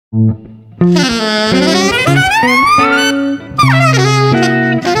Dr.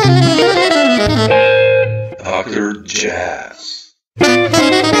 Jazz.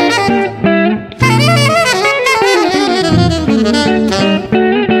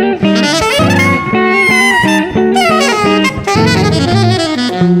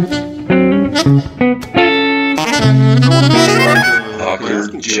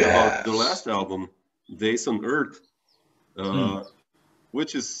 About the last album, Days on Earth,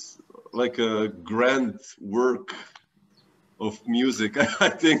 which is like a grand work of music, I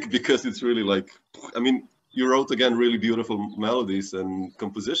think, because it's really like, I mean, you wrote again really beautiful melodies and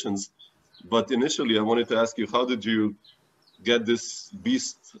compositions, but initially I wanted to ask you, how did you get this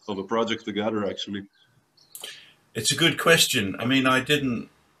beast of a project together, actually? It's a good question. I mean, I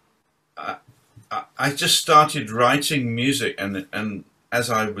just started writing music, and as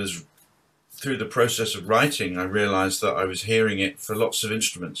I was through the process of writing, I realized that I was hearing it for lots of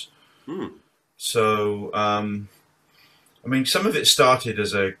instruments. So, I mean, some of it started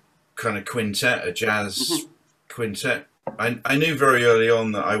as a kind of quintet, a jazz quintet. I knew very early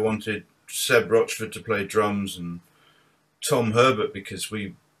on that I wanted Seb Rochford to play drums and Tom Herbert, because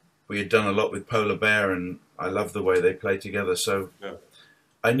we had done a lot with Polar Bear, and I love the way they play together. So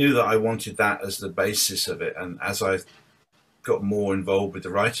I knew that I wanted that as the basis of it. And as I got more involved with the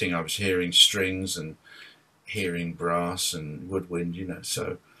writing, I was hearing strings and hearing brass and woodwind, you know.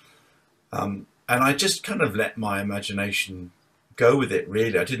 So, and I just kind of let my imagination go with it,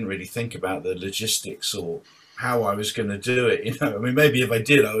 really. I didn't really think about the logistics or how I was going to do it, you know. I mean, maybe if I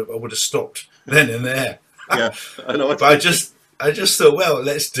did, I would have stopped then and there. Yeah, I know. But I just thought, well,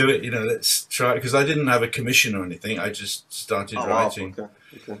 let's do it, you know, let's try it, because I didn't have a commission or anything. I just started writing. Wow.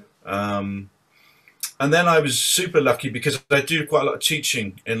 Okay. And then I was super lucky because I do quite a lot of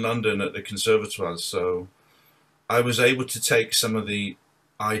teaching in London at the conservatoires, so I was able to take some of the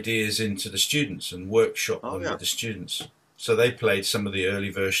ideas into the students and workshop them with the students. So they played some of the early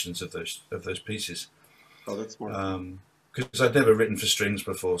versions of those pieces. Oh, that's smart. Because I'd never written for strings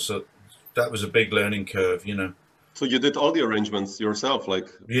before, so that was a big learning curve, you know. So you did all the arrangements yourself, like?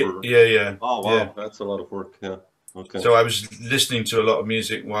 Yeah. Oh, wow, yeah. That's a lot of work. Yeah. Okay. So I was listening to a lot of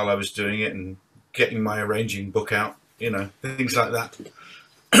music while I was doing it and getting my arranging book out, you know, things like that.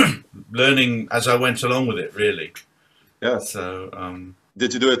 Learning as I went along with it, really. Yeah. So.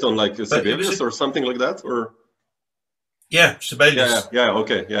 Did you do it on like a Sibelius or something like that, or? Yeah, Sibelius. Yeah.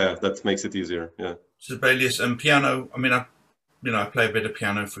 Okay. Yeah, that makes it easier. Yeah. Sibelius and piano. I mean, I play a bit of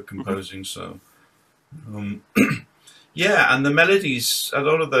piano for composing, so. Yeah, and the melodies, a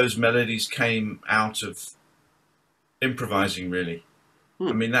lot of those melodies came out of improvising, really.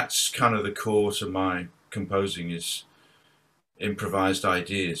 I mean, that's kind of the core to my composing, is improvised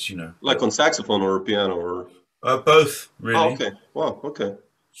ideas, you know. Like on saxophone or piano, or? Both, really. Oh, okay. Wow, okay.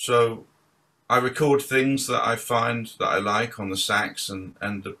 So I record things that I find that I like on the sax and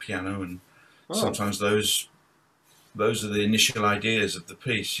the piano, and sometimes those are the initial ideas of the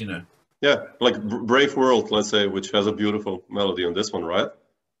piece, you know. Yeah, like Brave World, let's say, which has a beautiful melody on this one, right?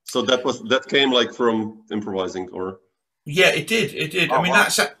 So that came like from improvising, or? Yeah, it did. Oh, I mean, wow.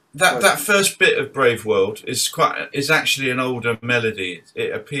 that first bit of Brave World is actually an older melody.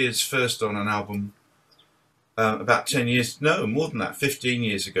 It appears first on an album about 10 years, no, more than that, 15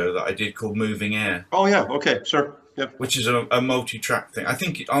 years ago, that I did, called Moving Air. Oh yeah, okay, sure. Yep. Which is a multi-track thing. I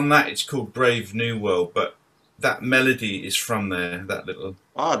think on that it's called Brave New World, but that melody is from there, that little...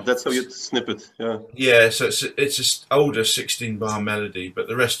 that's how you snip it, yeah. Yeah, so it's an older 16-bar melody, but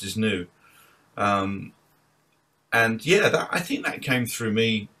the rest is new. And yeah, I think that came through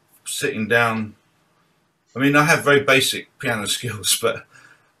me sitting down. I mean, I have very basic piano skills, but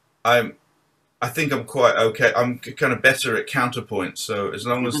I think I'm quite okay. I'm kind of better at counterpoint. So as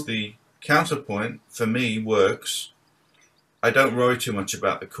long as the counterpoint for me works, I don't worry too much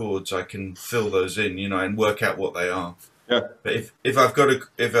about the chords. I can fill those in, you know, and work out what they are. Yeah. But if I've got a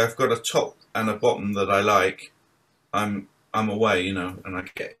top and a bottom that I like, I'm away, you know, and I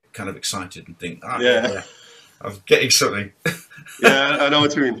get kind of excited and think, yeah. I'm getting something. Yeah, I know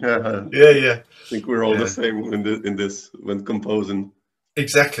what you mean. Yeah. I think we're all the same in this when composing.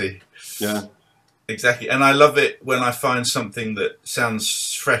 Exactly. Yeah. Exactly. And I love it when I find something that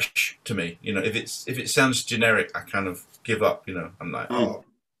sounds fresh to me. You know, if it sounds generic, I kind of give up. You know, I'm like, oh.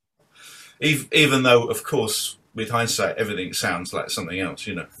 Even though, of course, with hindsight, everything sounds like something else.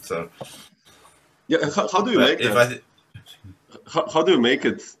 You know, so. Yeah. How do you make that? How do you make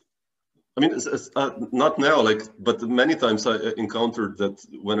it? I mean, it's not now, but many times I encountered that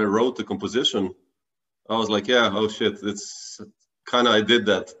when I wrote the composition, I was like, yeah, oh shit, it's kind of, I did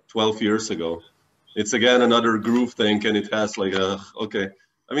that 12 years ago. It's again another groove thing, and it has like okay.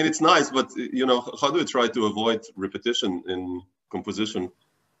 I mean, it's nice, but you know, how do you try to avoid repetition in composition?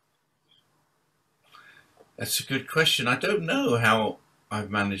 That's a good question. I don't know how I've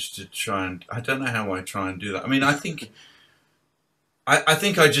managed to try and, I don't know how I try and do that. I mean, I think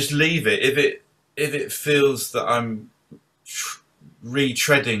I just leave it. If it feels that I'm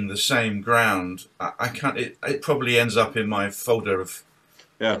retreading the same ground, I can't, it probably ends up in my folder of,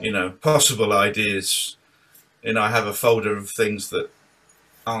 you know, possible ideas. You know, I have a folder of things that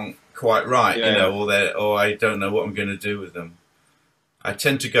aren't quite right, you know, or I don't know what I'm going to do with them. I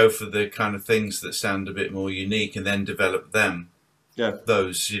tend to go for the kind of things that sound a bit more unique and then develop them. Yeah.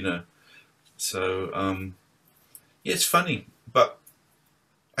 Those, you know. So, yeah, it's funny, but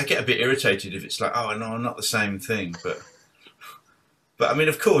I get a bit irritated if it's like, oh, no, not the same thing. But I mean,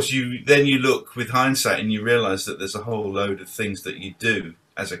 of course, then you look with hindsight and you realize that there's a whole load of things that you do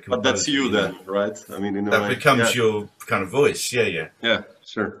as a composer. But that's you then, right? I mean, in a that way, becomes your kind of voice. Yeah. Yeah,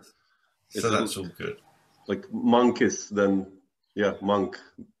 sure. So that's all good. Like Monk is then, Monk,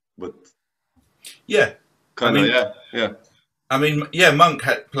 but yeah, kind of, yeah. I mean, Monk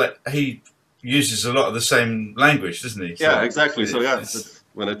he uses a lot of the same language, doesn't he? Yeah, exactly. So that's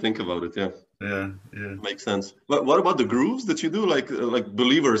when I think about it, yeah, makes sense. But what about the grooves that you do, like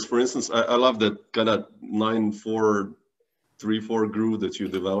Believers, for instance? I love that kind of 9/4, 3/4 groove that you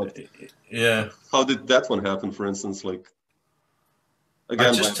developed. Yeah. How did that one happen, for instance? Like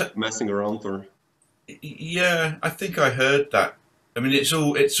again, by messing around, or? Yeah, I think I heard that. I mean, it's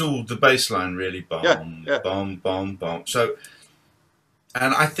all the bass line really, bomb, bomb, bomb, bomb. So,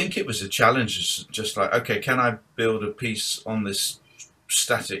 and I think it was a challenge, just like, okay, can I build a piece on this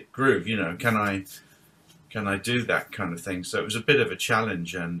static groove? You know, can I do that kind of thing? So it was a bit of a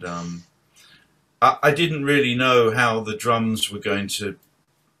challenge, and I didn't really know how the drums were going to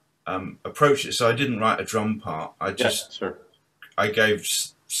approach it, so I didn't write a drum part. I just I gave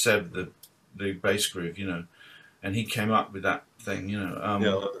Seb the bass groove, you know, and he came up with that thing, you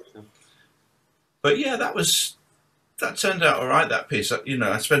know. But yeah, that turned out all right, that piece. You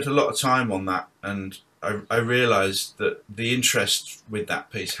know, I spent a lot of time on that, and I realized that the interest with that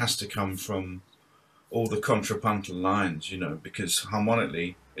piece has to come from all the contrapuntal lines, you know, because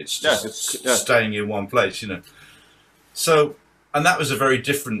harmonically it's just staying in one place, you know. So, and that was a very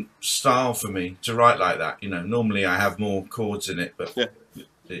different style for me to write like that, you know. Normally I have more chords in it, but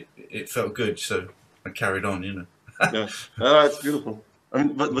it felt good, so I carried on, you know. It's beautiful. I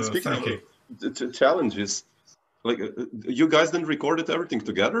mean, but speaking of challenges, like you guys then recorded everything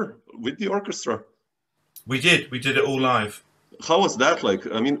together with the orchestra. We did it all live. How was that like?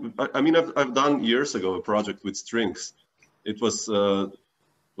 I mean, I've done years ago a project with strings. It was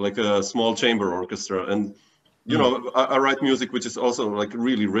like a small chamber orchestra, and you know, I write music which is also like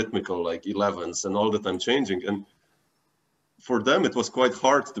really rhythmical, like 11s and all the time changing. And for them, it was quite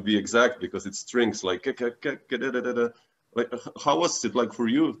hard to be exact because it's strings. Like how was it like for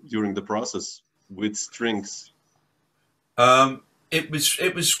you during the process with strings? It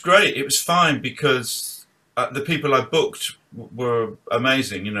was great. It was fine because the people I booked were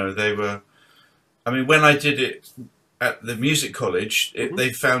amazing. You know, they were. I mean, when I did it at the music college,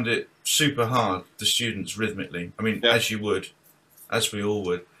 they found it super hard, the students, rhythmically. I mean, as we all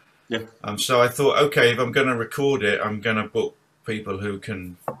would. Yeah. So I thought, okay, if I'm going to record it, I'm going to book people who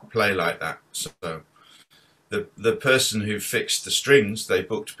can play like that. So the person who fixed the strings, they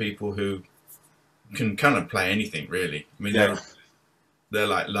booked people who can kind of play anything, really. I mean, they're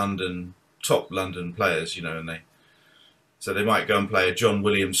like top London players, you know, and they might go and play a John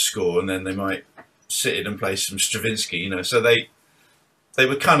Williams score, and then they might sit in and play some Stravinsky, you know. So they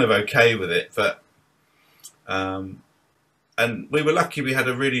were kind of okay with it, but and we were lucky. We had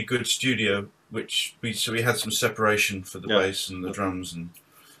a really good studio, so we had some separation for the bass and the drums, and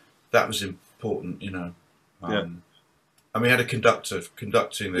that was important, you know. And we had a conductor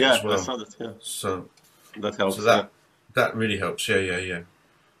conducting it as well. I saw that, So that helps. So that really helps. Yeah.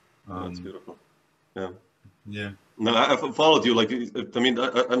 That's beautiful. Yeah. No, I followed you. Like, I mean,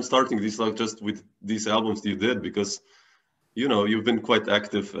 I'm starting this like just with these albums you did because, you know, you've been quite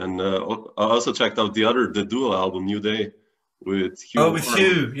active, and I also checked out the dual album, New Day, with Huw. With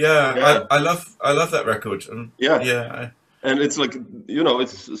Huw, I love that record. And it's like, you know,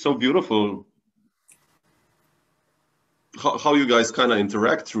 it's so beautiful how you guys kind of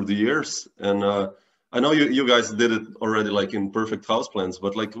interact through the years. And I know you guys did it already, like in Perfect House Plans,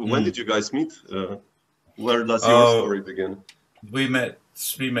 but like when did you guys meet? Where does your story begin? We met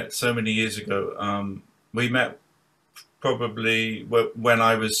so many years ago. We met probably when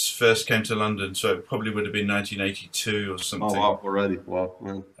I first came to London, so it probably would have been 1982 or something. Oh wow, already, wow,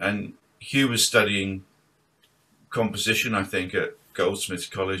 man. And Huw was studying composition, I think, at Goldsmiths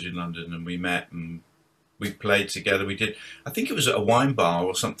College in London, and we met and we played together. We did, I think it was at a wine bar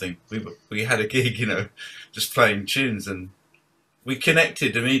or something. We had a gig, you know, just playing tunes, and we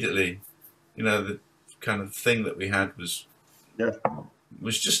connected immediately. You know, the kind of thing that we had was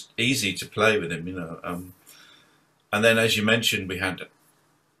just easy to play with him, you know. And then, as you mentioned, we had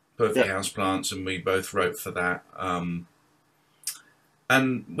Perfect Houseplants, and we both wrote for that.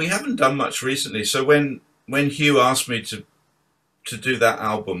 And we haven't done much recently. So when Huw asked me to do that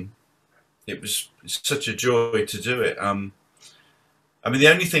album, it's such a joy to do it. I mean, the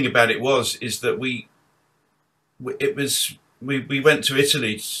only thing about it is that we went to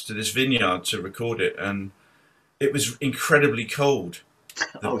Italy to this vineyard to record it, and it was incredibly cold.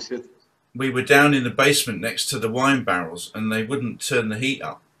 Oh shit! We were down in the basement next to the wine barrels, and they wouldn't turn the heat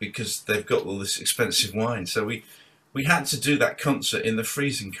up because they've got all this expensive wine. So we had to do that concert in the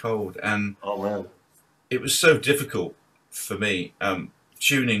freezing cold, and oh man, it was so difficult for me,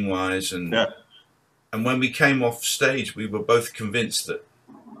 tuning wise, and when we came off stage, we were both convinced that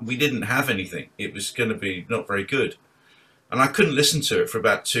we didn't have anything. It was going to be not very good, and I couldn't listen to it for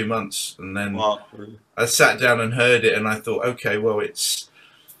about 2 months, and then I sat down and heard it, and I thought, okay, well, it's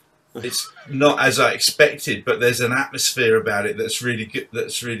not as I expected, but there's an atmosphere about it that's really good,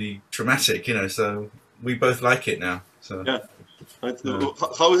 that's really dramatic, you know. So we both like it now. So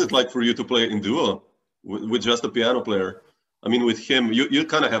how is it like for you to play in duo with just a piano player? I mean, with him, you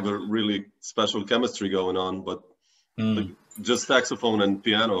kind of have a really special chemistry going on, but just saxophone and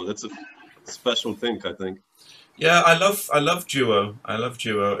piano, that's a special thing, I think. Yeah, I love duo. I love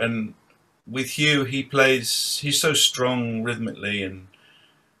duo, and with Huw, he's so strong rhythmically, and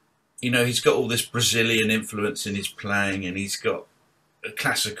you know, he's got all this Brazilian influence in his playing, and he's got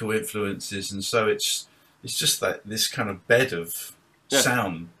classical influences, and so it's just like this kind of bed of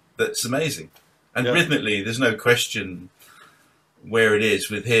sound that's amazing. And rhythmically, there's no question where it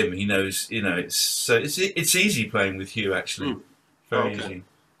is with him. He knows, you know, it's easy playing with Huw, actually. Very easy.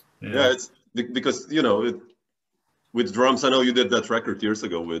 Yeah, it's because, you know, with drums, I know you did that record years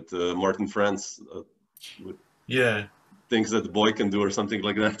ago with Martin France. With Things That the Boy Can Do or something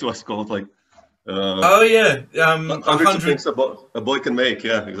like that. It was called like 100 Things a Boy Can Make.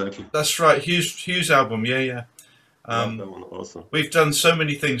 Yeah, exactly. That's right. Huw's album. That one also. We've done so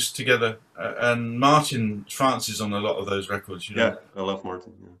many things together, and Martin France is on a lot of those records. You know? Yeah, I love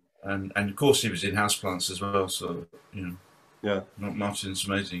Martin. Yeah. And of course he was in Houseplants as well. So you know. Yeah. Martin's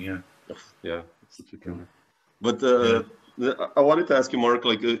amazing. Yeah. Yeah, it's such a killer. But I wanted to ask you, Mark.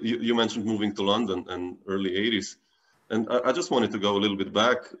 Like you mentioned moving to London and early '80s. And I just wanted to go a little bit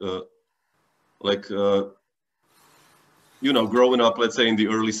back, you know, growing up, let's say in the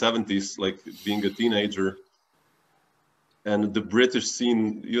early 70s, like being a teenager, and the British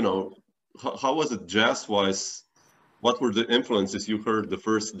scene, you know, how was it jazz-wise? What were the influences you heard, the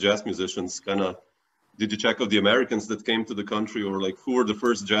first jazz musicians kind of, did you check out the Americans that came to the country, or like who were the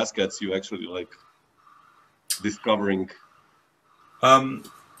first jazz cats you actually like discovering?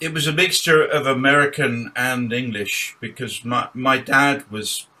 It was a mixture of American and English, because my dad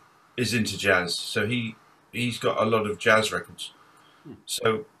is into jazz, so he's got a lot of jazz records.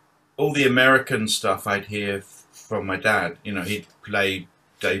 So all the American stuff I'd hear from my dad. You know, he'd play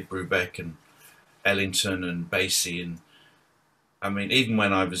Dave Brubeck and Ellington and Basie, and I mean, even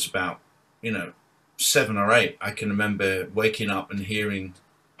when I was about, you know, 7 or 8, I can remember waking up and hearing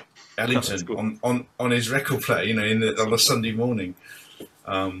Ellington on his record player, you know, on a Sunday morning.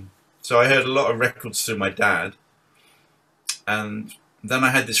 So I heard a lot of records through my dad, and then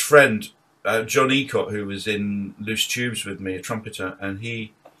I had this friend, John Ecott, who was in Loose Tubes with me, a trumpeter, and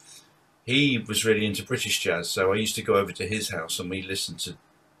he was really into British jazz. So I used to go over to his house, and we listened to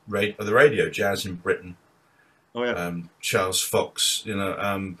the radio, jazz in Britain. Charles Fox, you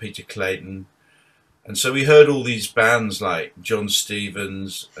know, Peter Clayton, and so we heard all these bands like John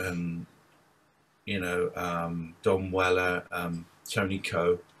Stevens and, you know, Don Weller, Tony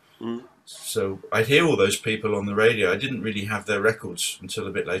Coe. So I'd hear all those people on the radio. I didn't really have their records until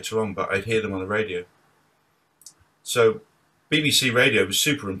a bit later on, but I'd hear them on the radio. So BBC radio was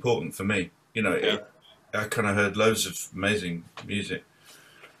super important for me. You know, I kind of heard loads of amazing music,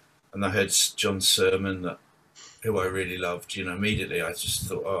 and I heard John Sermon, who I really loved. You know, immediately I just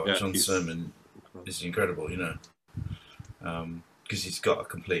thought, oh, John Sermon is incredible. You know, because he's got a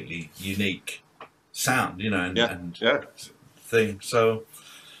completely unique sound. You know, and thing. So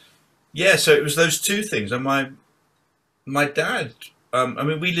so it was those two things. And my dad, I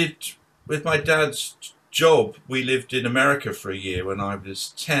mean, we lived with my dad's job. We lived in America for a year when I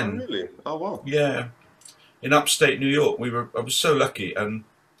was 10. Oh, really? Oh, wow. Yeah, in upstate New York. I was so lucky, and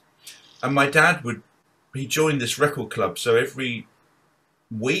my dad he joined this record club. So every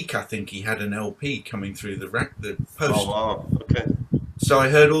week, I think he had an LP coming through the post. Oh wow, okay. So I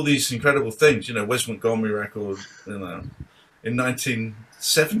heard all these incredible things, you know, Wes Montgomery record, you know, in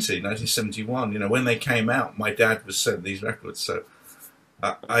 1971, you know, when they came out, my dad was sent these records. So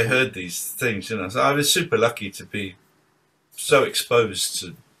I heard these things, you know, so I was super lucky to be so exposed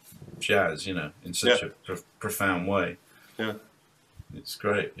to jazz, you know, in such a profound way. Yeah. It's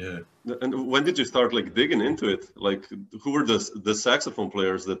great, yeah. And when did you start like digging into it? Like, who were the saxophone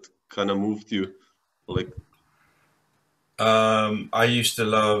players that kind of moved you? Like, I used to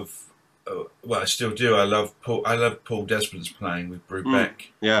love, well, I still do. I love Paul Desmond's playing with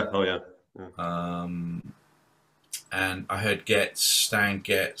Brubeck. Yeah, oh yeah. And I heard Stan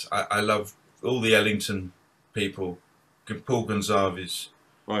Getz. I love all the Ellington people, Paul Gonsalves,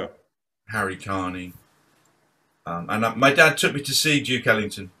 Oh yeah. Harry Carney. And my dad took me to see Duke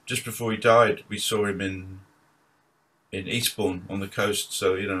Ellington just before he died. We saw him in Eastbourne on the coast.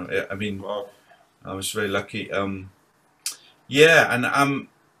 So, you know, I mean, Wow. I was very lucky. Yeah, and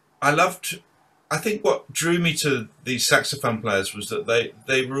I loved. I think what drew me to these saxophone players was that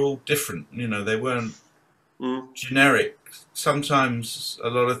they were all different. You know, they weren't generic. Sometimes a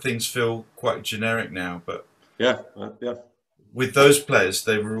lot of things feel quite generic now, but Yeah. with those players,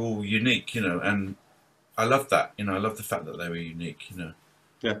 they were all unique. You know, and I love that. You know, I love the fact that they were unique. You know.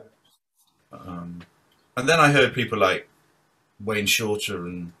 Yeah. And then I heard people like Wayne Shorter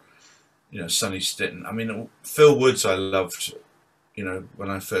and, you know, Sonny Stitt. I mean, Phil Woods I loved. You know, when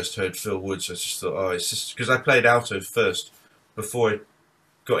I first heard Phil Woods, I just thought, oh, it's just because I played alto first before I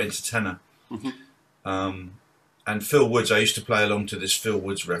got into tenor. And Phil Woods, I used to play along to this Phil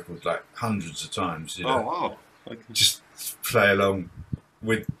Woods record like hundreds of times. You know, Oh wow. Okay. just play along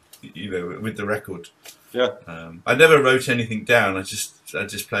with, you know, with the record. Yeah. I never wrote anything down. I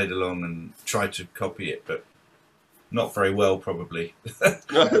just played along and tried to copy it, but not very well, probably.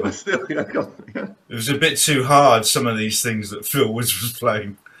 But still, yeah. It was a bit too hard, some of these things that Phil Woods was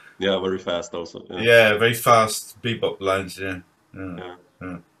playing. Yeah, very fast also. Yeah, very fast bebop lines, yeah. And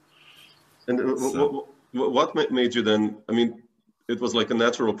what made you then, I mean, it was like a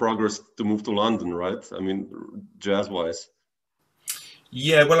natural progress to move to London, right? I mean, jazz-wise.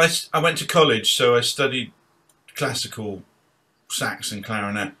 Yeah, well, I went to college, so I studied classical sax and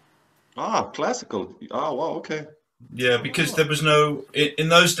clarinet. Ah, classical. Oh, wow, okay. Yeah, because there was no, in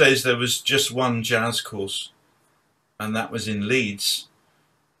those days there was just one jazz course, and that was in Leeds,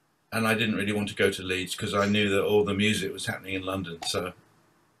 and I didn't really want to go to Leeds because I knew that all the music was happening in London, so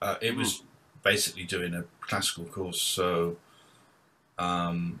it was basically doing a classical course. So,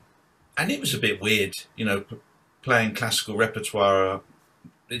 and it was a bit weird, you know, playing classical repertoire.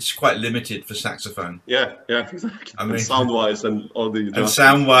 It's quite limited for saxophone. Yeah, exactly. I mean, sound-wise and all the... And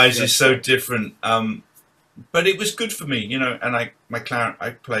sound-wise is so different. But it was good for me, you know, and I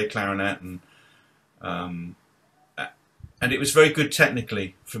play clarinet, and it was very good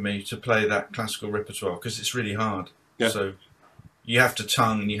technically for me to play that classical repertoire because it's really hard. Yeah. So you have to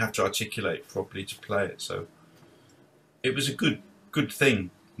tongue and you have to articulate properly to play it. So it was a good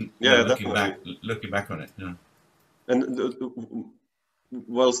thing. Yeah, looking back on it. You know. And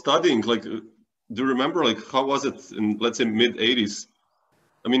while studying, like, do you remember, like, how was it in, let's say, mid-80s?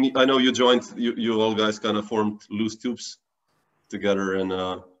 I mean, I know you joined, you all guys kind of formed Loose Tubes together, and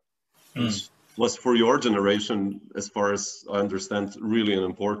was for your generation, as far as I understand, really an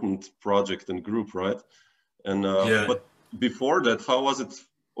important project and group, right? And but before that, how was it,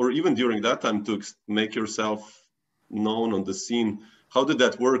 or even during that time, to make yourself known on the scene? How did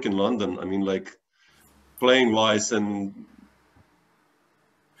that work in London? I mean, like, playing-wise and...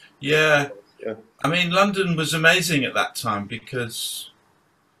 Yeah. I mean, London was amazing at that time because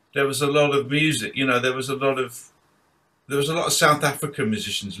there was a lot of music. You know, there was a lot of South African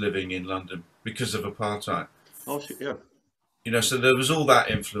musicians living in London because of apartheid. Oh, yeah. You know, so there was all that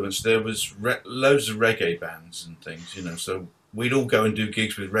influence. There was loads of reggae bands and things. You know, so we'd all go and do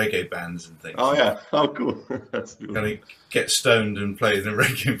gigs with reggae bands and things. Oh yeah, how cool! That's cool. Kind of get stoned and play in a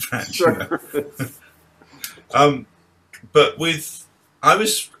reggae band. Sure. You know? But I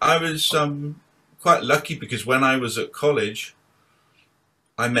was quite lucky because when I was at college,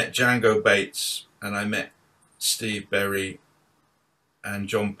 I met Django Bates and I met Steve Berry and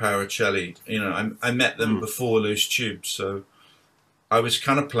John Parricelli. You know, I met them before Loose Tubes, so I was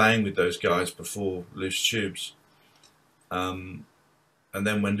kind of playing with those guys before Loose Tubes. And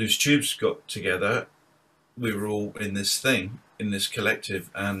then when Loose Tubes got together, we were all in this thing, in this collective,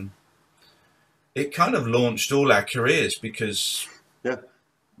 and it kind of launched all our careers because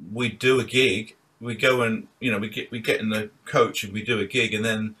we do a gig, we go and, you know, we get in the coach and we do a gig, and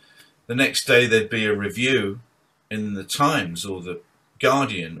then the next day there'd be a review in the Times or the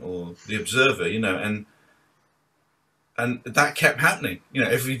Guardian or the Observer, you know, and that kept happening. You know,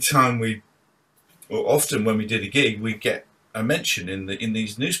 every time or often when we did a gig, we'd get a mention in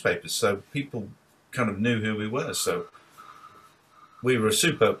these newspapers, so people kind of knew who we were. So we were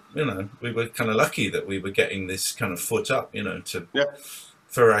we were kind of lucky that we were getting this kind of foot up, you know,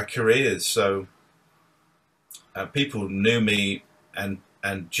 for our careers. So people knew me and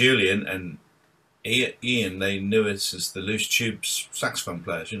Julian and Ian. They knew us as the Loose Tubes saxophone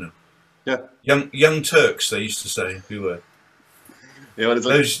players, you know. Yeah. Young Turks, they used to say we were. Yeah, but it's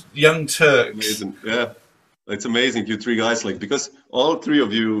those young Turks. Amazing. Yeah, it's amazing. You three guys, like, because all three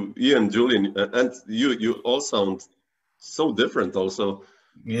of you, Ian, Julian, and you all sound so different. Also,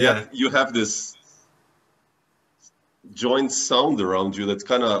 you have this joint sound around you that's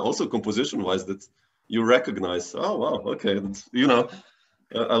kind of also composition-wise that you recognize. Oh wow, okay, you know,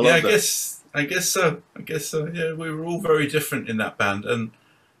 I love that. I guess so. Yeah, we were all very different in that band, and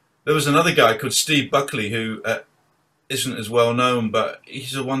there was another guy called Steve Buckley who isn't as well known, but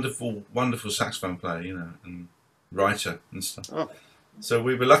he's a wonderful, wonderful saxophone player, you know, and writer and stuff. Oh. So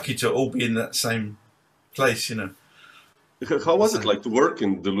we were lucky to all be in that same place, you know. How was it like to work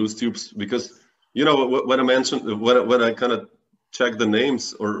in the Loose Tubes? Because, you know, when I mentioned, when I kind of checked the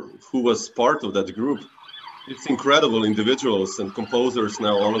names or who was part of that group, it's incredible individuals and composers.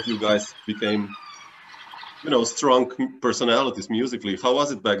 Now all of you guys became, you know, strong personalities musically. How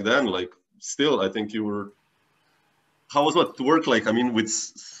was it back then? Like, still, I think you were. How was it to work like? I mean, with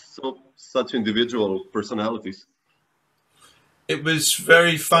such individual personalities. It was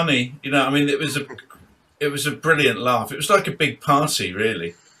very funny, you know. I mean, it was a brilliant laugh. It was like a big party,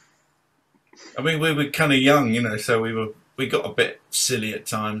 really. I mean, we were kind of young, you know, so we got a bit silly at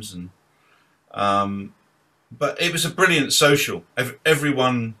times, and but it was a brilliant social.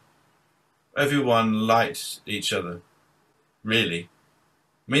 Everyone liked each other, really.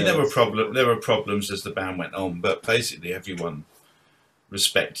 I mean, there were problems as the band went on, but basically everyone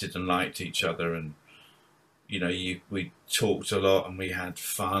respected and liked each other, and you know, we talked a lot and we had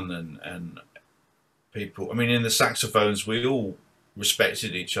fun, and people. I mean, in the saxophones, we all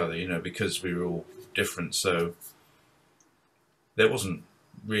respected each other, you know, because we were all different. So there wasn't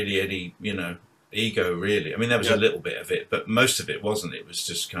really any, you know, ego, really. I mean, there was a little bit of it, but most of it wasn't. It was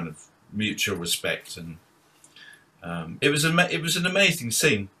just kind of mutual respect, and it was an amazing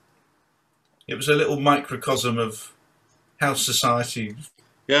scene. It was a little microcosm of how society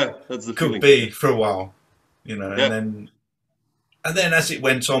could be for a while, you know, and then as it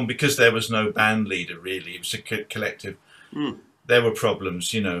went on, because there was no band leader really, it was a collective. There were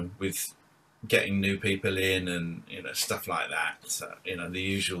problems, you know, with getting new people in and, you know, stuff like that. So, you know, the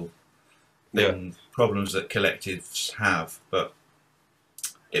usual problems that collectives have. But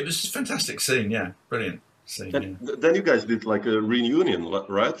it was a fantastic scene, brilliant scene. And then you guys did like a reunion,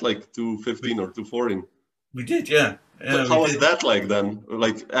 right? Like 215 or 214. We did, yeah. How was that like then?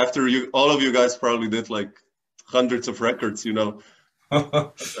 Like after all of you guys probably did like hundreds of records, you know.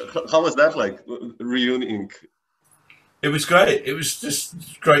 How was that like, reunion? It was great. It was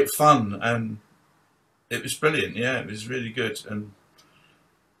just great fun, and it was brilliant. Yeah, it was really good, and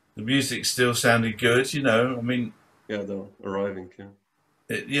the music still sounded good. You know, I mean, arriving,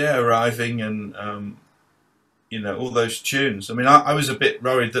 arriving, and you know, all those tunes. I mean, I was a bit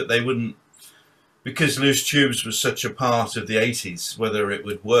worried that they wouldn't, because Loose Tubes was such a part of the '80s, whether it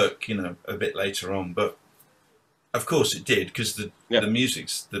would work, you know, a bit later on, but. Of course it did, because the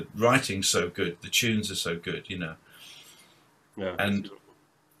writing's so good, the tunes are so good, you know. Yeah. And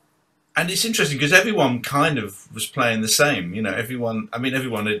it's interesting because everyone kind of was playing the same, you know. Everyone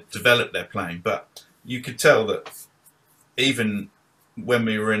had developed their playing, but you could tell that even when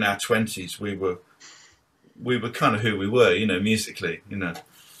we were in our 20s, we were kind of who we were, you know, musically, you know.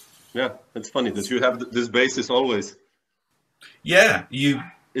 Yeah, it's funny that you have this basis always. Yeah,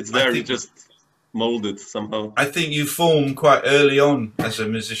 it's there. You just molded somehow. I think you form quite early on as a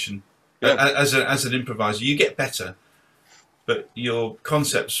musician, as an improviser. You get better, but your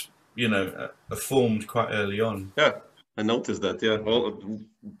concepts, you know, are formed quite early on. Yeah, I noticed that. Yeah, well,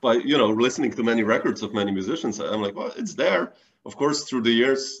 by listening to many records of many musicians, I'm like, well, it's there. Of course, through the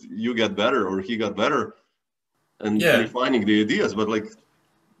years, you get better, or he got better, and refining the ideas. But like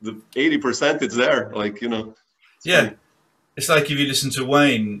the 80%, it's there. Like, you know. Funny. It's like if you listen to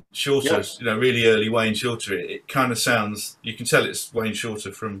Wayne Shorter, you know, really early Wayne Shorter, it kind of sounds, you can tell it's Wayne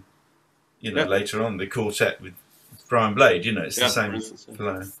Shorter from, you know, later on, the quartet with Brian Blade, you know, it's the same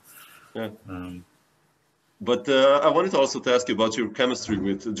player. Yeah. But I wanted also to ask you about your chemistry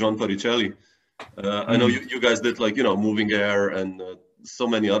with John Parricelli. I know you guys did, like, you know, Moving Air and so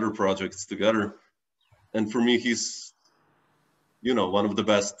many other projects together. And for me, he's you know, one of the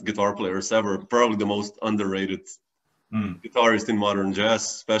best guitar players ever, probably the most underrated guitarist in modern jazz,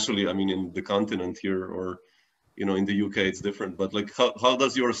 especially, I mean, in the continent here, or, you know, in the UK, it's different. But like, how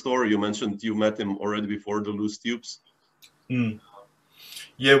does your story? You mentioned you met him already before the Loose Tubes.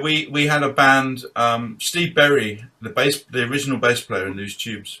 Yeah, we had a band. Steve Berry, the original bass player in Loose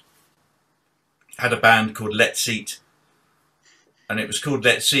Tubes, had a band called Let's Eat, and it was called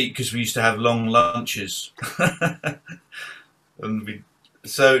Let's Eat because we used to have long lunches. And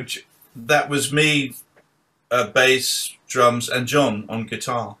so that was me, bass, drums, and John on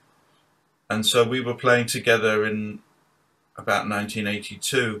guitar. And so we were playing together in about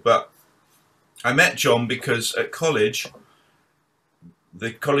 1982. But I met John because at college,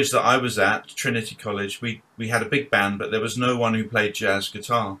 the college that I was at, Trinity College, we had a big band, but there was no one who played jazz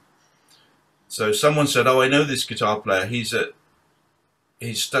guitar. So someone said, "Oh, I know this guitar player. He's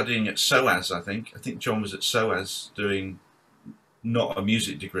studying at SOAS, I think. I think John was at SOAS doing not a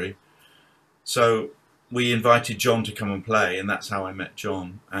music degree." So we invited John to come and play, and that's how I met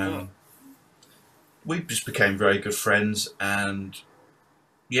John. And we just became very good friends. And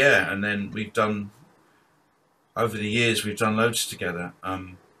yeah, and then we've done, over the years, we've done loads together.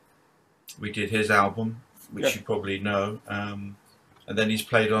 We did his album, which you probably know, and then he's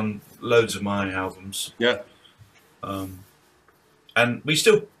played on loads of my albums. Yeah. And we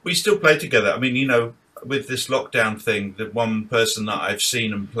still play together. I mean, you know, with this lockdown thing, the one person that I've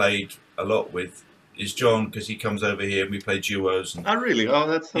seen and played a lot with is John, because he comes over here and we play duos. And, oh, really? Oh,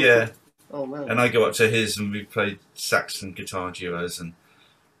 that's so yeah. Cool. Oh man. And I go up to his and we played sax and guitar duos. And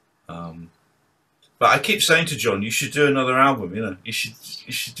but I keep saying to John, you should do another album. You know, you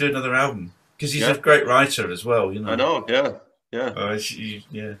should do another album, because he's a great writer as well. You know. I know. Yeah.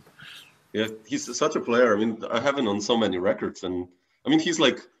 Yeah. Yeah, he's such a player. I mean, I have him on so many records, and I mean, he's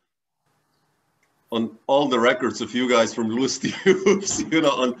like on all the records of you guys from Loose Tubes, you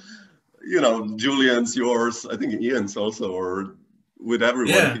know, on, you know, Julian's, yours, I think Ian's also, or with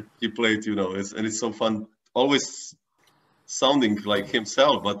everyone he played, you know, and it's so fun, always sounding like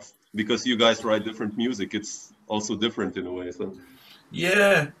himself, but because you guys write different music, it's also different in a way. So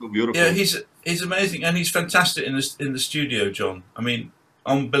yeah, so beautiful. Yeah, he's amazing, and he's fantastic in the studio, John. I mean,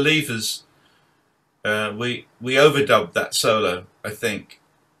 on Believers, we overdubbed that solo, I think,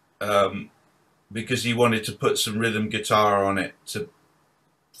 because he wanted to put some rhythm guitar on it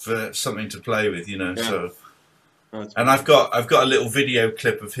for something to play with, you know. Yeah. So, and I've got a little video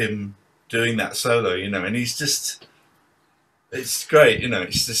clip of him doing that solo, you know, and he's just, it's great, you know.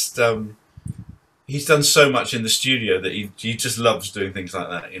 It's just he's done so much in the studio that he just loves doing things like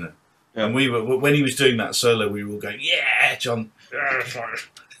that, you know. Yeah. And when he was doing that solo, we were all going, "Yeah, John,"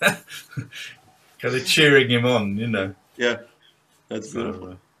 kind of cheering him on, you know. Yeah, that's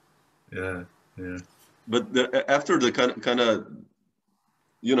beautiful. Yeah. But after the kind of,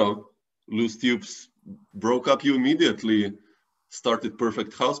 you know, Loose Tubes broke up, you immediately started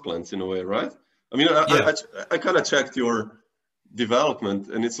Perfect Houseplants in a way, right? I mean, I kind of checked your development,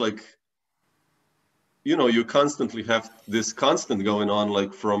 and it's like, you know, you constantly have this constant going on,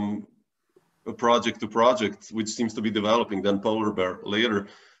 like from a project to project, which seems to be developing, then Polar Bear later.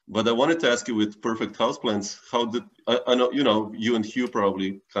 But I wanted to ask you, with Perfect Houseplants, how did, I know, you know, you and Huw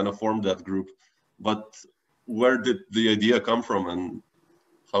probably kind of formed that group, but where did the idea come from, and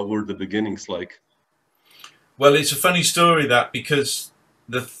how were the beginnings like? Well, it's a funny story, that, because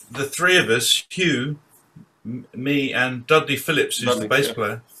the three of us, Huw, me, and Dudley Phillips, who's the bass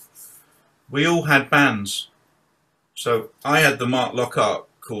player, we all had bands. So I had the Mark Lockheart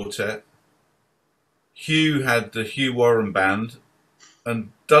Quartet, Huw had the Huw Warren band,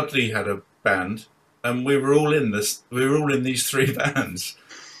 and Dudley had a band, and we were all in this. We were all in these three bands.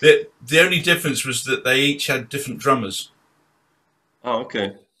 The only difference was that they each had different drummers. Oh,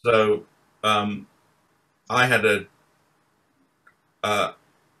 okay. So I had a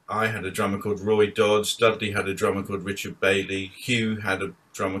drummer called Roy Dodds. Dudley had a drummer called Richard Bailey. Huw had a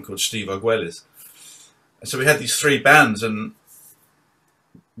drummer called Steve Arguelles. And so we had these three bands, and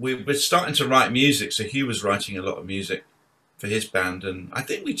we were starting to write music. So Huw was writing a lot of music for his band, and I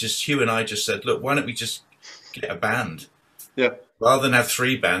think Huw and I just said, look, why don't we just get a band? Yeah. Rather than have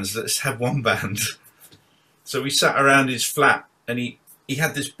three bands, let's have one band. So we sat around his flat, and he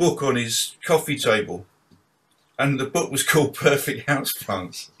had this book on his coffee table, and the book was called Perfect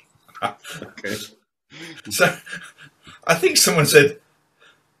Houseplants. Okay. So I think someone said,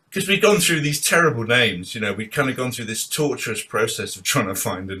 because we'd gone through these terrible names, you know, we'd kind of gone through this torturous process of trying to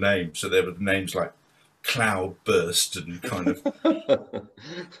find a name. So there were names like Cloudburst and kind of,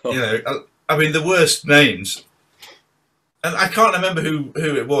 you know, I mean, the worst names. And I can't remember who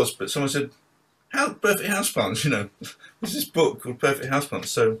it was, but someone said, Perfect Houseplants, you know. There's this book called Perfect Houseplants,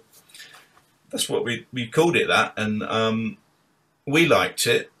 so that's what we called it that, and we liked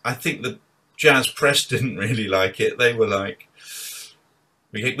it. I think the jazz press didn't really like it. They were like,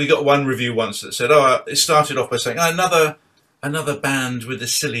 we got one review once that said, oh, it started off by saying, oh, another band with a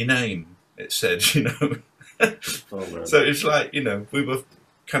silly name, it said, you know. Oh, so it's like, you know, we were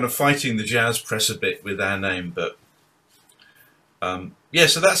kind of fighting the jazz press a bit with our name, but yeah,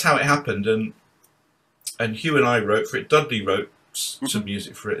 so that's how it happened, and Huw and I wrote for it. Dudley wrote some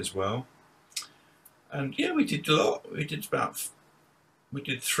music for it as well, and yeah, we did a lot. We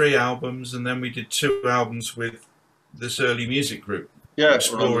did 3 albums, and then we did 2 albums with this early music group. Yeah,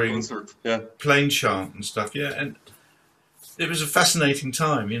 exploring yeah, plain chant and stuff. Yeah, and it was a fascinating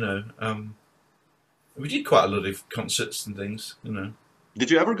time, you know. We did quite a lot of concerts and things, you know. Did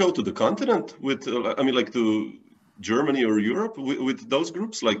you ever go to the continent with, I mean, like to Germany or Europe with those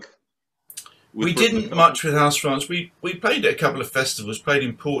groups? Like, we didn't much with House France. We played at a couple of festivals. Played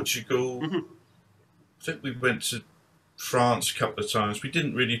in Portugal. I think we went to France a couple of times. We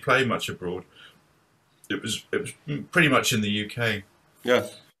didn't really play much abroad. It was pretty much in the UK. Yeah.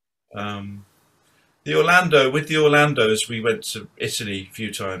 With the Orlandos, we went to Italy a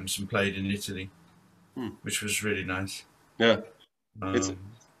few times and played in Italy, which was really nice. Yeah. It's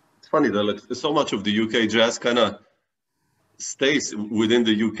funny though, like so much of the UK jazz kind of stays within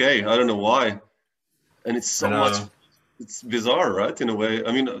the UK. I don't know why, and it's so much. It's bizarre, right? In a way.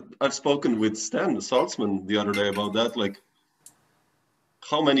 I mean, I've spoken with Stan Saltzman the other day about that. Like,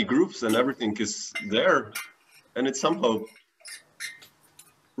 how many groups and everything is there, and it somehow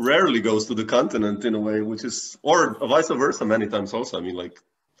rarely goes to the continent in a way, which is, or vice versa. Many times also. I mean, like,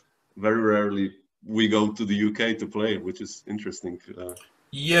 very rarely we go to the UK to play, which is interesting.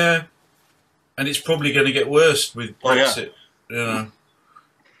 Yeah, and it's probably going to get worse with Brexit, you know.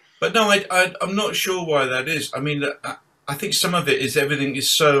 But no, I'm not sure why that is. I mean, I think some of it is everything is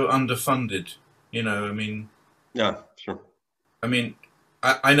so underfunded, you know. I mean, yeah, sure. I mean,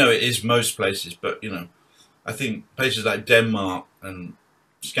 I know it is most places, but you know, I think places like Denmark and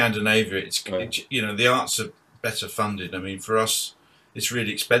Scandinavia, it's you know, the arts are better funded. I mean, for us, it's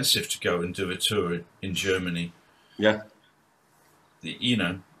really expensive to go and do a tour in Germany. Yeah. You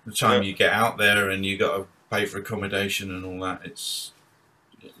know, the time you get out there and you got to pay for accommodation and all that, it's,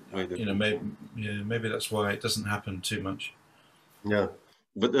 you know, maybe that's why it doesn't happen too much. Yeah,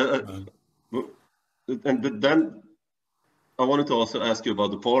 but then I wanted to also ask you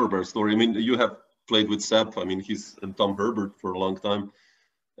about the polar bear story. I mean, you have played with Seb. I mean, he's and Tom Herbert for a long time,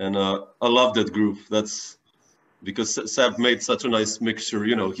 and I love that group. That's because Seb made such a nice mixture.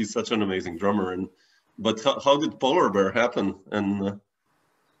 You know, he's such an amazing drummer. And but how did Polar Bear happen and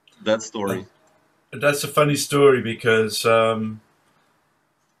that story? That's a funny story because I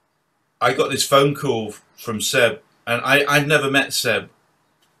got this phone call from Seb, and I'd never met Seb,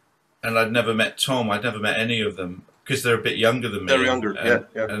 and I'd never met Tom. I'd never met any of them because they're a bit younger than me. They're younger, and,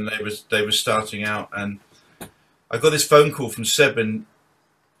 yeah. And they were starting out, and I got this phone call from Seb, and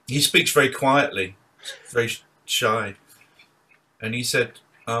he speaks very quietly, very shy, and he said,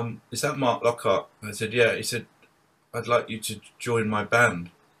 "Is that Mark Lockheart?" I said, "Yeah." He said, "I'd like you to join my band."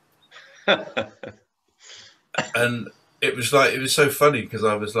 And it was so funny because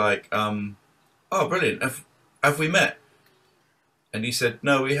I was like, "Oh, brilliant! Have we met?" And he said,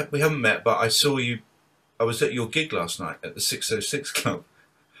 "No, we haven't met, but I saw you. I was at your gig last night at the 606 Club.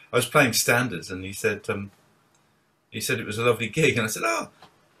 I was playing standards," and he said it was a lovely gig, and I said, "Oh,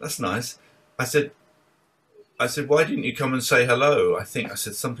 that's nice." I said, "Why didn't you come and say hello?" I think I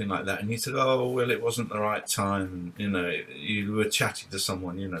said something like that, and he said, "Oh, well, it wasn't the right time. You know, you were chatting to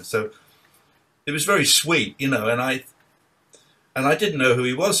someone, you know." So it was very sweet, you know, and I didn't know who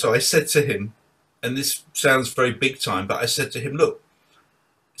he was, so I said to him, and this sounds very big time, but I said to him, "Look,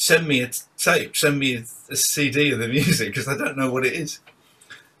 send me a tape, send me a CD of the music, because I don't know what it is."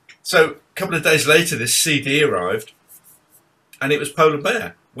 So a couple of days later, this CD arrived, and it was Polar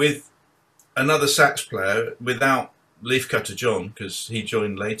Bear with another sax player without Leafcutter John, because he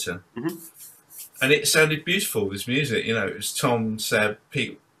joined later. Mm-hmm. And it sounded beautiful, this music, you know. It was Tom, Seb,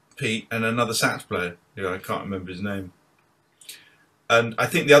 Pete, and another sax player, you know, I can't remember his name. And I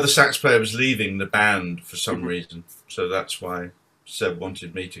think the other sax player was leaving the band for some reason, so that's why Seb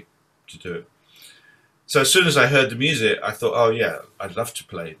wanted me to do it. So as soon as I heard the music, I thought, oh yeah, I'd love to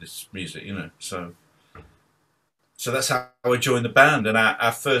play this music, you know. So that's how I joined the band. And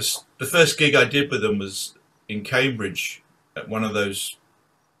the first gig I did with them was in Cambridge at one of those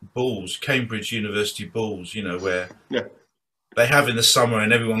balls, Cambridge University balls, you know, where they have in the summer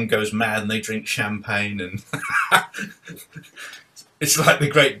and everyone goes mad and they drink champagne and it's like The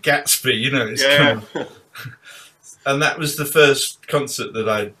Great Gatsby, you know. It's Yeah. kind of, and that was the first concert that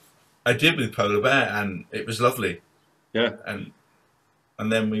I did with Polar Bear, and it was lovely. Yeah.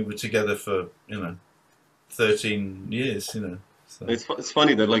 And then we were together for 13 years, you know. So. It's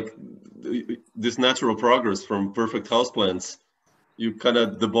funny that like this natural progress from Perfect Houseplants, you kind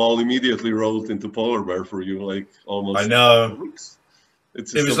of the ball immediately rolled into Polar Bear for you, like almost. I know. Weeks.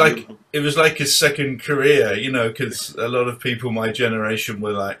 It was like a second career, you know, because a lot of people my generation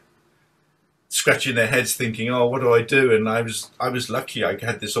were like scratching their heads thinking, oh, what do I do? And I was lucky I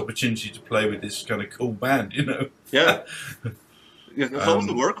had this opportunity to play with this kind of cool band, you know. Yeah. How's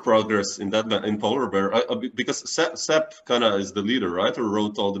the work progress in that in Polar Bear? Because Seb kind of is the leader, right? Or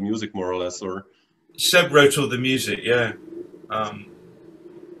wrote all the music more or less, or Seb wrote all the music, yeah.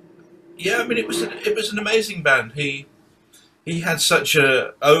 Yeah, I mean it was an amazing band. He had such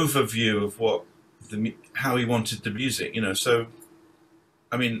a overview of how he wanted the music, you know. So,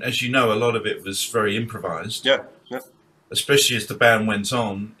 I mean, as you know, a lot of it was very improvised. Yeah. Especially as the band went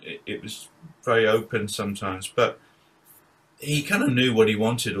on, it was very open sometimes, but he kind of knew what he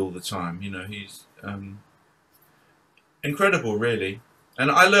wanted all the time. You know, he's incredible, really. And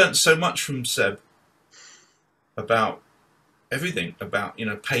I learned so much from Seb about everything, about, you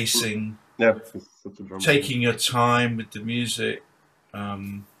know, pacing, taking your time with the music,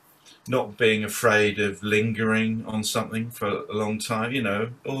 not being afraid of lingering on something for a long time, you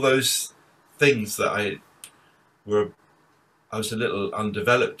know, all those things that I was a little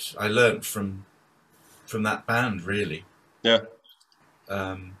undeveloped. I learned from that band, really. Yeah.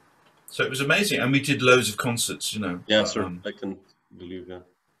 So it was amazing, and we did loads of concerts, you know. Yeah, sure. I can believe that.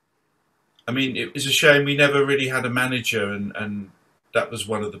 I mean, it was a shame we never really had a manager, and that was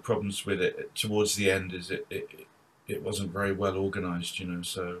one of the problems with it towards the end. Is it wasn't very well organised, you know.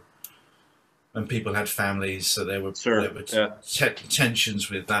 So, and people had families, so there were tensions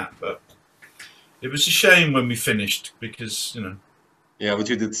with that. But it was a shame when we finished because, you know. Yeah, but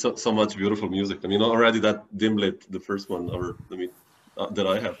you did so much beautiful music. I mean, already that Dim Lit, the first one, that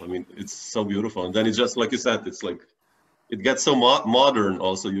I have. I mean, it's so beautiful. And then it's just like you said, it's like it gets so modern.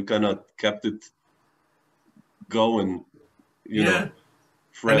 Also, you kind of kept it going. You know,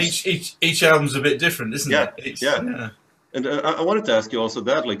 fresh. And each album's a bit different, isn't it? Yeah. And I wanted to ask you also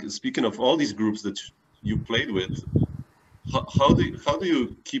that, like, speaking of all these groups that you played with, how do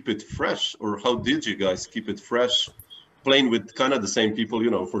you keep it fresh, or how did you guys keep it fresh? Playing with kind of the same people,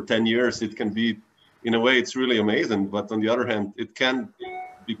 you know, for 10 years, it can be, in a way, it's really amazing. But on the other hand, it can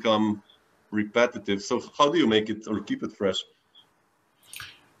become repetitive. So how do you make it or keep it fresh?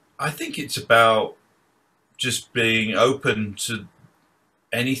 I think it's about just being open to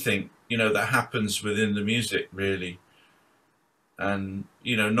anything, you know, that happens within the music, really. And,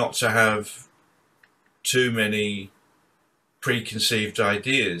 you know, not to have too many preconceived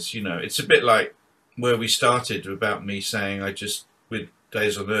ideas, you know. It's a bit like where we started about me saying with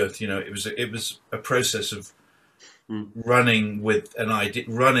Days on Earth, you know, it was a process of running with an idea,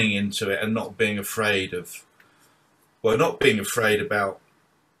 running into it, and not being afraid about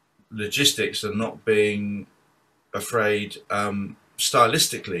logistics, and not being afraid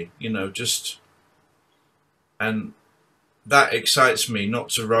stylistically, you know, and that excites me, not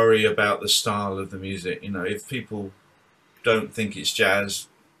to worry about the style of the music. You know, if people don't think it's jazz,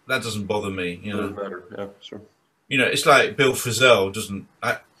 that doesn't bother me, you know. Doesn't matter. Yeah, sure. You know, it's like Bill Frisell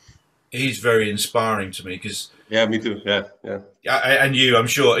he's very inspiring to me because. Yeah, me too. Yeah. And you, I'm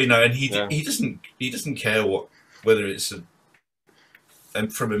sure, you know, and he doesn't care whether it's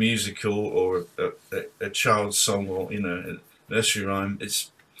from a musical or a child's song, or, you know, a nursery rhyme.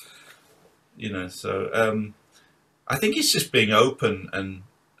 It's, you know, so I think it's just being open and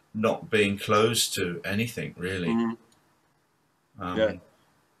not being closed to anything, really. Mm-hmm.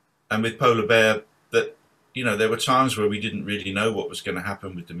 And with Polar Bear, that, you know, there were times where we didn't really know what was going to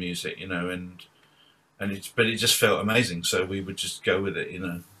happen with the music, you know, but it just felt amazing, so we would just go with it, you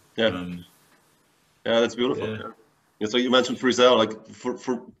know. Yeah, that's beautiful. Yeah. So you mentioned Frisell, like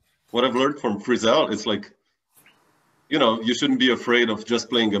for what I've learned from Frisell, it's like, you know, you shouldn't be afraid of just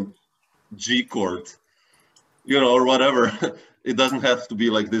playing a G chord, you know, or whatever. It doesn't have to be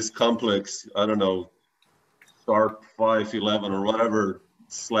like this complex, I don't know, sharp 5-11 or whatever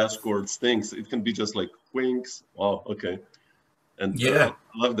slash chords things. It can be just like winks. Wow, okay. And I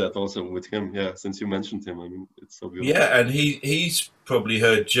love that also with him. Yeah, since you mentioned him, I mean, it's so beautiful. Yeah, and he's probably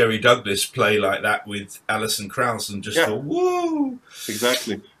heard Jerry Douglas play like that with Alison Krauss and just thought, whoa.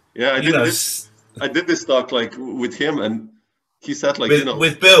 Exactly. Yeah, I did this talk like with him, and he said like, you know,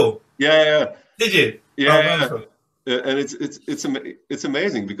 with Bill. Yeah. Did you? Yeah. And it's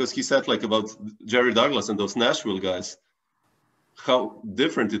amazing because he said like about Jerry Douglas and those Nashville guys, how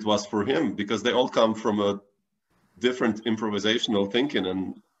different it was for him, because they all come from a different improvisational thinking.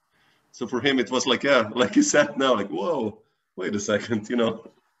 And so for him, it was like, yeah, like you said now, like, whoa, wait a second, you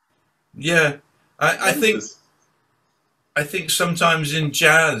know. Yeah, I think sometimes in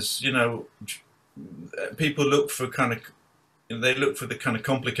jazz, you know, people look for the kind of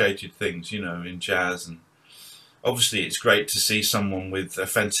complicated things, you know, in jazz, and obviously it's great to see someone with a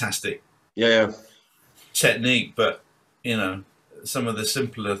fantastic technique, but you know, some of the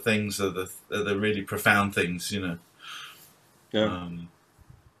simpler things are the really profound things, you know. Yeah.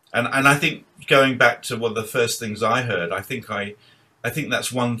 And I think going back to one of the first things I heard, I think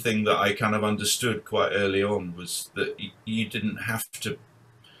that's one thing that I kind of understood quite early on, was that you didn't have to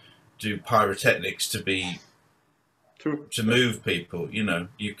do pyrotechnics to be True. to move people. You know,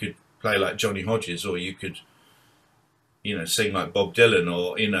 you could play like Johnny Hodges, or you could, you know, sing like Bob Dylan,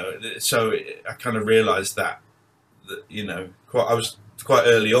 or you know. So I kind of realised that you know, I was quite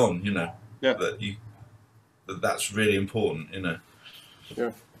early on, you know, that's really important, you know.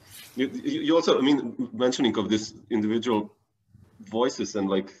 Yeah. You also, I mean, mentioning of this individual voices and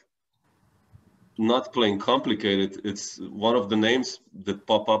like not playing complicated, it's one of the names that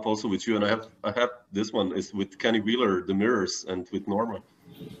pop up also with you, and I have this one is with Kenny Wheeler, The Mirrors, and with Norma.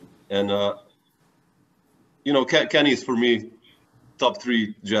 And you know, Kenny is for me top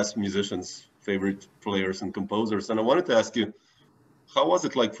 3 jazz musicians, favorite players and composers. And I wanted to ask you, how was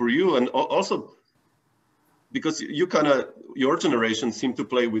it like for you? And also because you kind of, your generation seemed to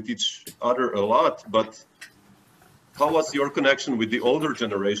play with each other a lot, but how was your connection with the older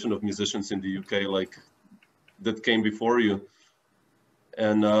generation of musicians in the UK, like that came before you?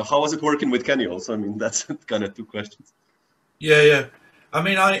 And how was it working with Kenny also? I mean, that's kind of 2 questions. Yeah. I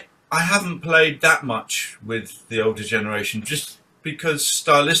mean, I haven't played that much with the older generation, just because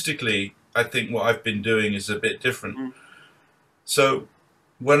stylistically, I think what I've been doing is a bit different. So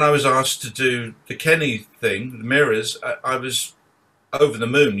when I was asked to do the Kenny thing, The Mirrors, I was over the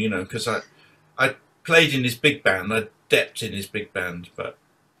moon, you know, because I played in his big band, I'd depped in his big band, but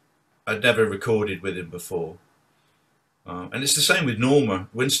I'd never recorded with him before. And it's the same with Norma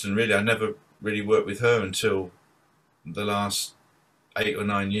Winston, really. I never really worked with her until the last 8 or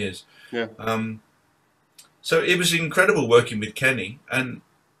 9 years. Yeah. So it was incredible working with Kenny, and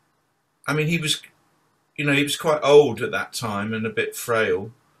I mean, he was, you know, he was quite old at that time and a bit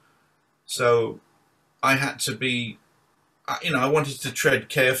frail. So I had to be, you know, I wanted to tread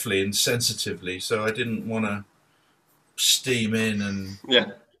carefully and sensitively. So I didn't want to steam in and,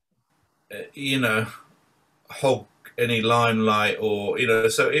 you know, hog any limelight, or, you know,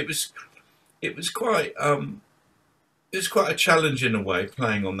 so it was quite, it was quite a challenge in a way,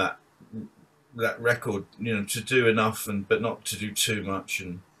 playing on that record, you know, to do enough but not to do too much.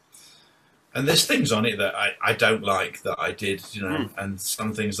 And there's things on it that I don't like that I did, you know, and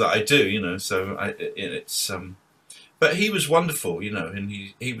some things that I do, you know. So it's but he was wonderful, you know, and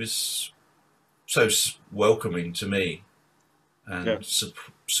he was so welcoming to me and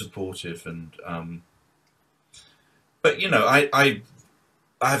supportive, and but you know, I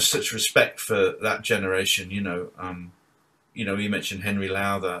have such respect for that generation, you know. You know, you mentioned Henry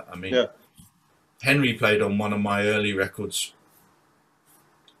Lowther. I mean, Henry played on one of my early records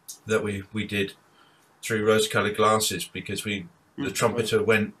that we did through rose-colored glasses, because the trumpeter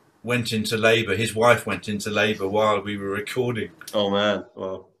went into labour. His wife went into labour while we were recording. Oh man!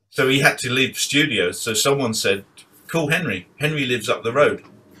 Wow. So he had to leave the studio. So someone said, "Call Henry. Henry lives up the road."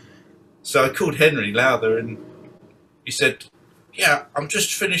 So I called Henry Lowther, and he said, "Yeah, I'm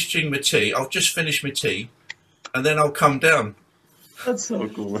just finishing my tea. I'll just finish my tea, and then I'll come down." That's so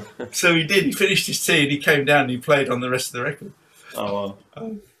cool. So he did. He finished his tea and he came down and he played on the rest of the record. Oh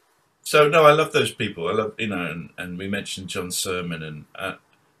wow. So no, I love those people. I love, you know, and we mentioned John Sermon, and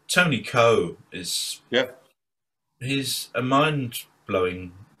Tony Coe is he's a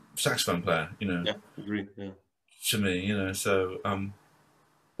mind-blowing saxophone player, you know. Yeah, agreed. Yeah. To me, you know. So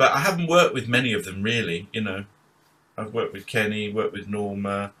but I haven't worked with many of them really, you know. I've worked with Kenny, worked with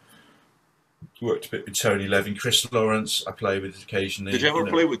Norma, worked a bit with Tony Levin, Chris Lawrence. I play with occasionally. Did you ever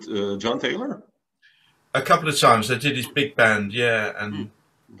play with John Taylor? A couple of times. I did his big band, and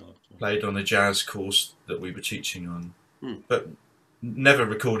played on a jazz course that we were teaching on, but never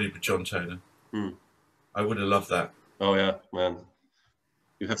recorded with John Taylor. I would have loved that. Oh yeah, man.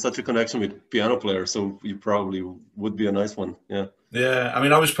 You have such a connection with piano players, so you probably would be a nice one. Yeah. Yeah, I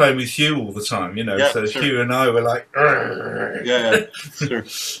mean, I was playing with Huw all the time, you know, so sure. Huw and I were like, yeah, sure.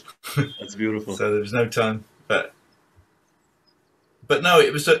 That's beautiful. So there was no time, but no,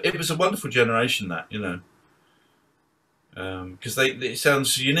 it was a wonderful generation, that, you know, because it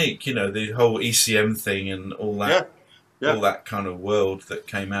sounds unique, you know, the whole ECM thing and all that. Yeah. all that kind of world that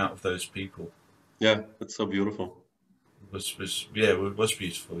came out of those people. Yeah, it's so beautiful. It was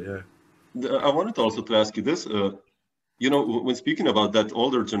beautiful. Yeah. I wanted also to ask you this. You know, when speaking about that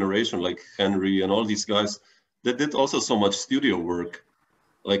older generation, like Henry and all these guys, that did also so much studio work.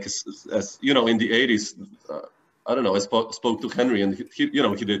 Like as you know, in the '80s, I don't know. I spoke to Henry, and he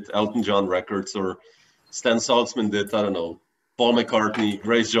did Elton John records, or Stan Saltzman did, I don't know, Paul McCartney,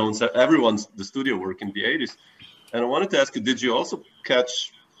 Grace Jones, everyone's the studio work in the '80s. And I wanted to ask you, did you also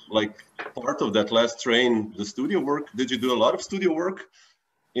catch like part of that last train, the studio work? Did you do a lot of studio work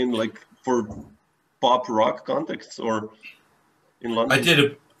in like for pop rock contexts or in London? I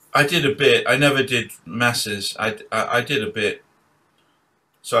did a bit. I never did masses. I did a bit.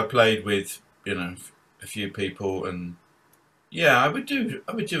 So I played with, you know, a few people, and yeah, I would do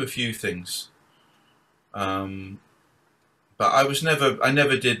a few things. But I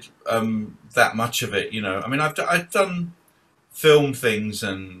never did that much of it, you know. I mean, I've done film things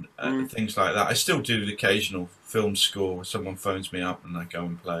and things like that. I still do the occasional film score. Someone phones me up and I go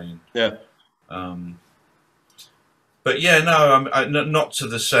and play. And, yeah. But yeah, no, not to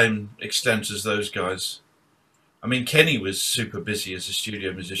the same extent as those guys. I mean, Kenny was super busy as a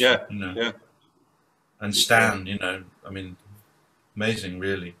studio musician, Yeah. you know. Yeah. And Stan, you know, I mean, amazing,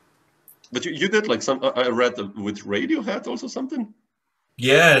 really. But you did like some, I read with Radiohead also something?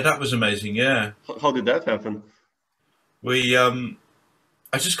 Yeah, that was amazing, yeah. How did that happen?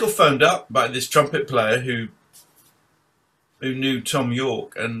 I just got phoned up by this trumpet player who knew Tom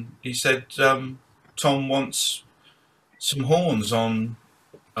York, and he said, Tom wants some horns on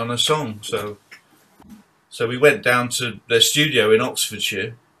a song. So we went down to their studio in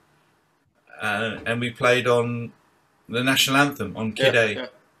Oxfordshire, and we played on the national anthem on Kid A. Yeah.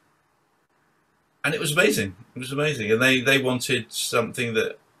 And it was amazing. It was amazing. And they wanted something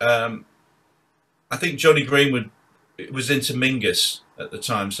that I think Johnny Greenwood was into Mingus at the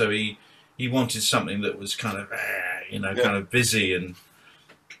time, so he wanted something that was kind of kind of busy, and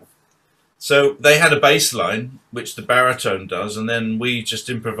so they had a bass line which the baritone does, and then we just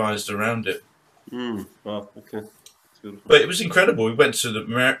improvised around it. Wow, okay. But it was incredible. We went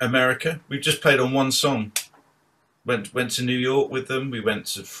to America. We just played on one song. Went to New York with them. We went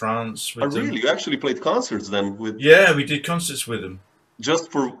to France with them. Really? You actually played concerts then with? Yeah, we did concerts with them.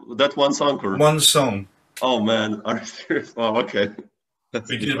 Just for that one song, or? One song. Oh man, are you serious? Oh, okay.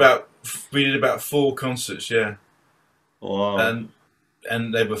 We did about 4 concerts, yeah. Wow.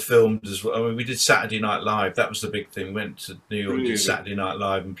 And they were filmed as well. I mean, we did Saturday Night Live. That was the big thing. We went to New York, Really? did Saturday Night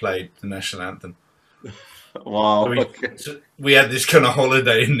Live, and played the national anthem. Wow. So we had this kind of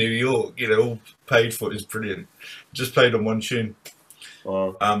holiday in New York, you know, all paid for. It was brilliant. Just played on one tune.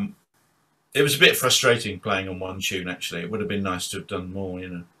 Wow. It was a bit frustrating playing on one tune, actually. It would have been nice to have done more, you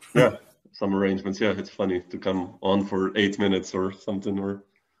know. Yeah, some arrangements. Yeah, it's funny to come on for 8 minutes or something.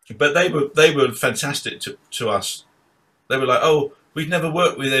 But they were fantastic to us. They were like, oh, we've never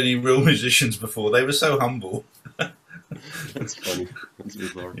worked with any real musicians before. They were so humble. That's funny. That's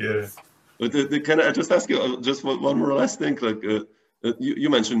bizarre. Yeah. But can I just ask you just one more last thing? Like you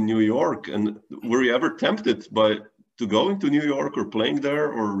mentioned New York, and were you ever tempted to going to New York or playing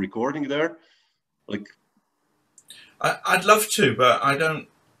there or recording there? Like, I'd love to, but I don't.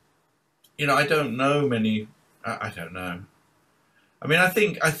 You know, I don't know many. I don't know. I mean, I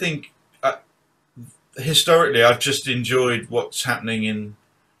think historically, I've just enjoyed what's happening in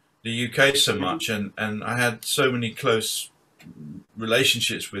the UK so much, and I had so many close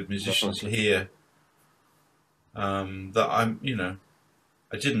relationships with musicians here that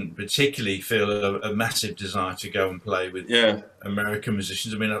I didn't particularly feel a massive desire to go and play with American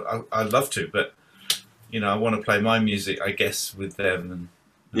musicians. I mean, I'd love to, but you know, I want to play my music, I guess, with them. And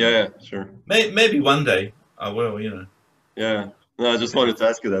yeah, sure. Maybe one day I will, you know. Yeah. No, I just wanted to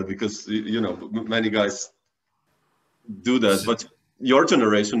ask you that because you know many guys do that, but your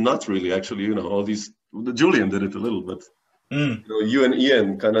generation not really. Actually, you know, all these. Julian did it a little bit. You know, you and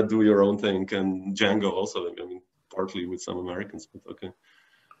Ian kind of do your own thing, and Django also. I mean, partly with some Americans, but okay.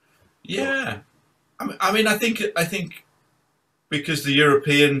 Yeah, I mean, I think because the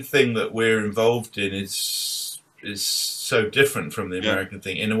European thing that we're involved in is so different from the American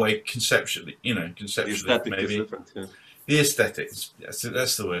thing in a way, conceptually. You know, conceptually, the aesthetic maybe. is different. Yeah. The aesthetics,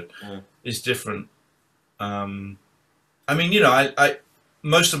 that's the word. Is different. I mean, you know, I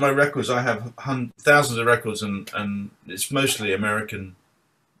most of my records, I have thousands of records, and it's mostly American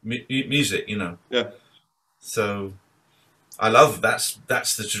music, you know. Yeah. So I love that's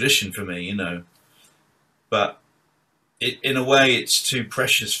the tradition for me, you know. But in a way, it's too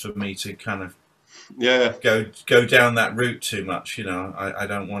precious for me to kind of go down that route too much, you know. I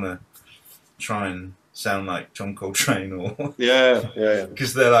don't want to try and sound like John Coltrane or yeah.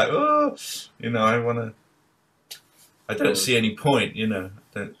 Because they're like, oh, you know, I don't see any point, you know,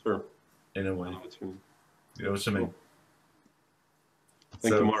 Sure. In a way. You know what I mean?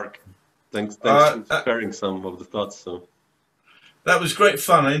 Thank you, Mark. Thanks for sharing some of the thoughts. So that was great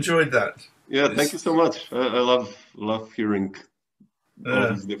fun. I enjoyed that. Yeah, thank you so much. I love hearing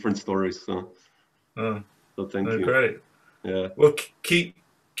all these different stories. So thank you. Great. Yeah. Well, keep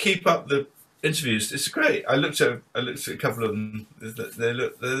up the interviews. It's great. I looked at a couple of them.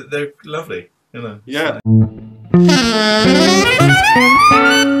 They're lovely. You know. Yeah.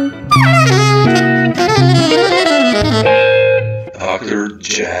 Dr.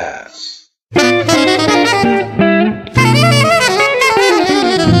 Jazz.